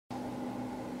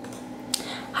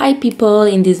Hi people,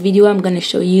 in this video I'm gonna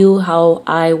show you how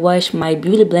I wash my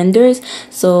beauty blenders.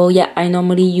 So yeah, I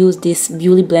normally use this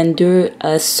beauty blender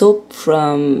soap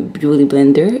from Beauty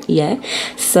Blender. Yeah,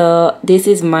 so this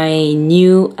is my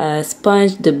new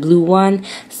sponge, the blue one.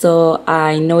 So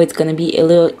I know it's gonna be a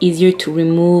little easier to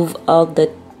remove all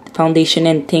the foundation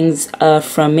and things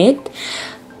from it,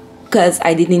 because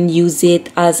I didn't use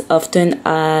it as often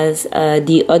as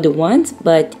the other ones.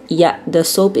 But yeah, the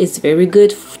soap is very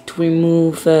good to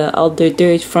remove all the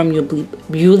dirt from your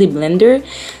beauty blender.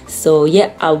 So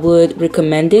yeah, I would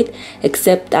recommend it,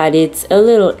 except that it's a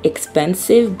little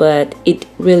expensive, but it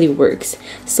really works.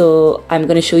 So I'm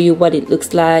gonna show you what it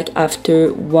looks like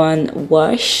after one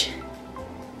wash.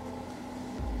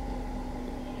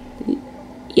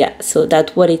 Yeah, so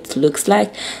that's what it looks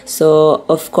like. So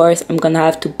of course I'm gonna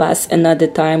have to pass another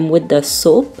time with the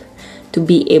soap to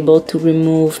be able to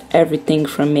remove everything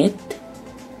from it.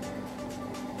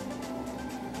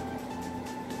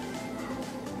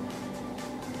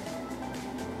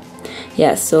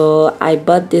 Yeah, so I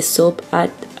bought this soap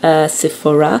at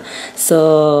Sephora,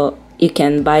 so you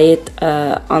can buy it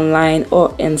online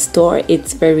or in store.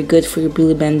 It's very good for your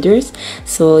beauty blenders.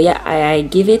 So yeah, I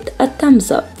give it a thumbs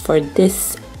up for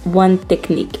this one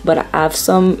technique, but I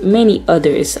have many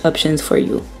others options for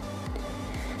you.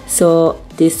 So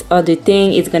this other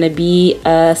thing is gonna be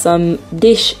some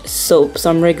dish soap,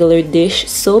 some regular dish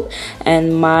soap,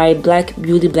 and my black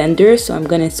beauty blender. So I'm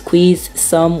gonna squeeze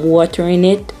some water in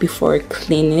it before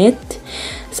cleaning it.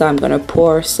 So I'm gonna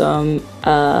pour some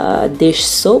dish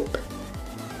soap.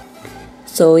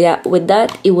 So yeah, with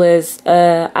that, it was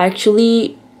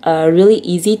actually really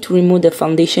easy to remove the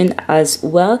foundation as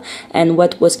well. And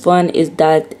what was fun is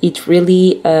that it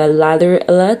really lathered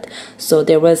a lot, so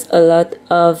there was a lot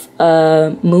of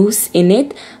mousse in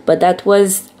it. But that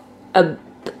was a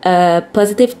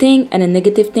positive thing and a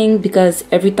negative thing, because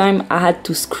every time I had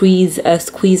to squeeze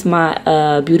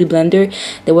my beauty blender,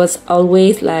 there was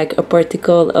always like a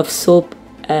particle of soap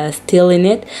still in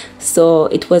it. So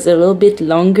it was a little bit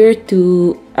longer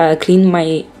to clean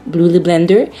my beauty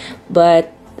blender,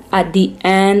 but at the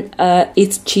end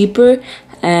it's cheaper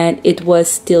and it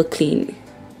was still clean.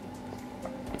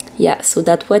 Yeah, so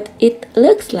that's what it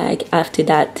looks like after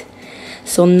that.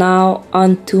 So now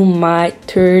on to my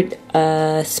third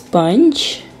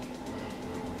sponge.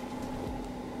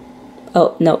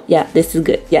 Oh no, yeah, this is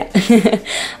good. Yeah.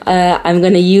 I'm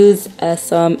gonna use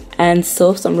some hand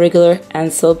soap, some regular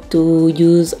hand soap, to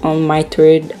use on my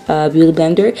third beauty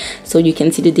blender, so you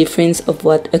can see the difference of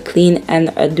what a clean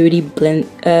and a dirty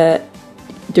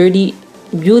dirty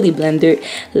beauty blender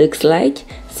looks like.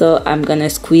 So I'm gonna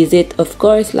squeeze it, of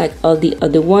course, like all the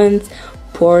other ones,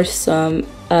 pour some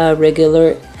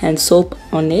regular hand soap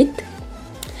on it.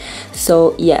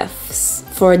 So yeah,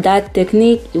 for that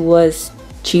technique it was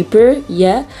cheaper,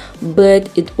 yeah,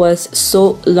 but it was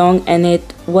so long and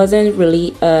it wasn't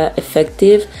really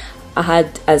effective. I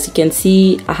had, as you can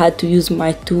see, I had to use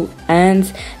my two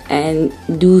hands and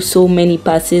do so many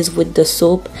passes with the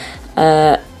soap.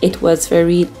 It was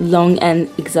very long and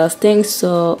exhausting.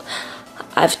 So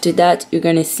after that, you're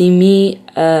gonna see me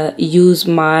use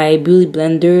my beauty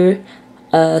blender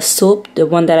soap, the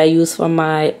one that I use for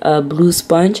my blue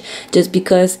sponge, just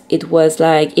because it was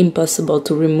like impossible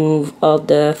to remove all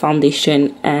the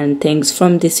foundation and things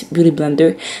from this beauty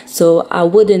blender. So I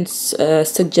wouldn't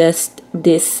suggest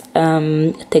this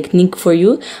technique for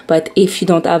you, but if you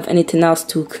don't have anything else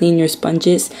to clean your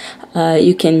sponges,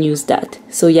 you can use that.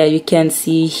 So yeah, you can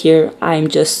see here I'm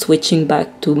just switching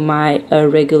back to my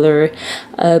regular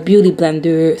beauty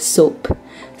blender soap.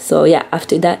 So yeah,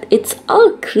 after that it's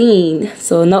all clean.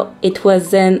 So no, it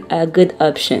wasn't a good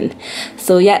option.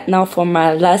 So yeah, now for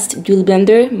my last beauty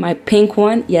blender, my pink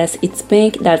one. Yes, it's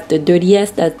pink. That's the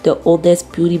dirtiest, that's the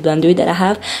oldest beauty blender that I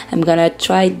have. I'm gonna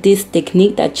try this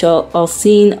technique that y'all all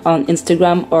seen on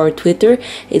Instagram or Twitter.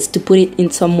 It's to put it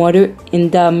in some water in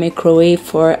the microwave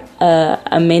for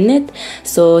a minute.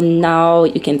 So now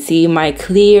you can see my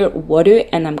clear water,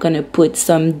 and I'm gonna put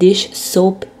some dish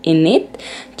soap in it,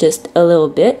 just a little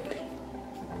bit,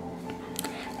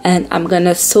 and I'm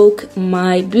gonna soak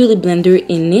my beauty blender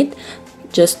in it,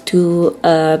 just to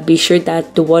be sure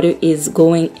that the water is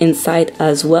going inside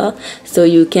as well. So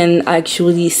you can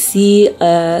actually see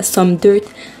some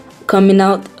dirt coming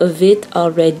out of it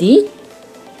already.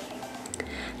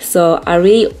 So I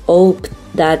really hope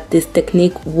that this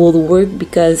technique will work,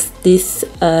 because this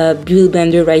beauty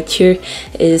blender right here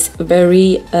is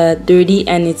very dirty,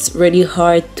 and it's really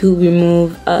hard to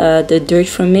remove the dirt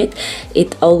from it.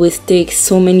 It always takes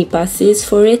so many passes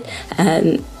for it,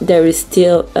 and there is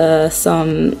still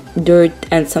some dirt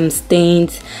and some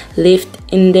stains left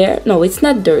in there. No, it's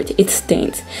not dirt, it's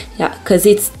stains. Yeah, because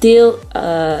it's still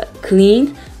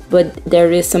clean, but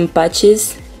there is some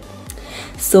patches.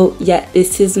 So yeah,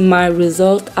 this is my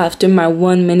result after my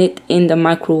 1 minute in the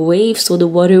microwave. So the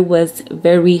water was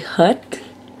very hot,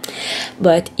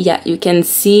 but yeah, you can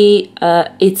see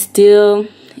it's still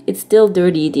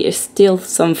dirty. There's still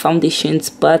some foundation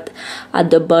spot at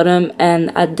the bottom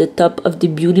and at the top of the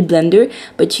beauty blender,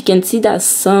 but you can see that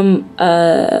some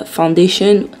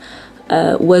foundation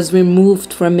was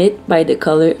removed from it by the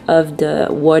color of the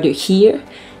water here.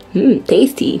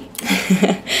 Tasty.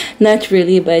 Not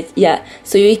really, but yeah,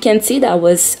 so you can see that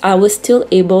I was still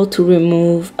able to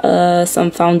remove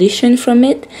some foundation from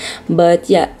it, but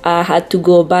yeah, I had to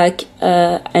go back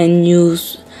and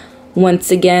use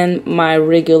once again my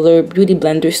regular beauty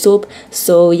blender soap.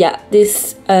 So yeah,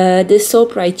 this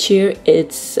soap right here,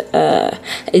 it's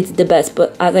the best,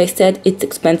 but as I said, it's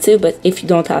expensive, but if you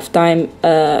don't have time,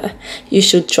 you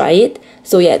should try it.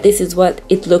 So yeah, this is what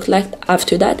it looked like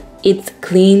after that. It's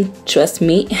clean, trust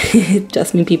me.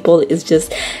 Trust me people, it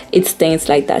stains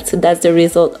like that. So that's the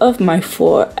result of my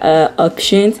 4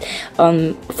 options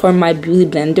for my beauty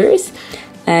blenders.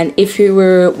 And if you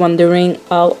were wondering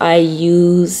how I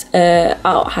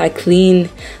clean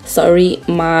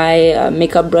my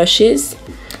makeup brushes,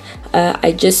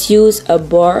 I just use a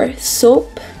bar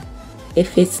soap,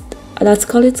 if it's that's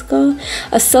it's called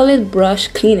a solid brush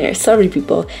cleaner. Sorry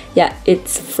people, yeah,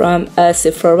 it's from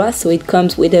Sephora, so it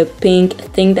comes with a pink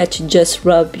thing that you just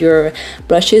rub your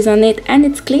brushes on it and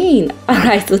it's clean.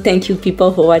 Alright, so thank you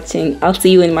people for watching. I'll see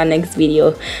you in my next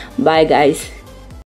video. Bye guys.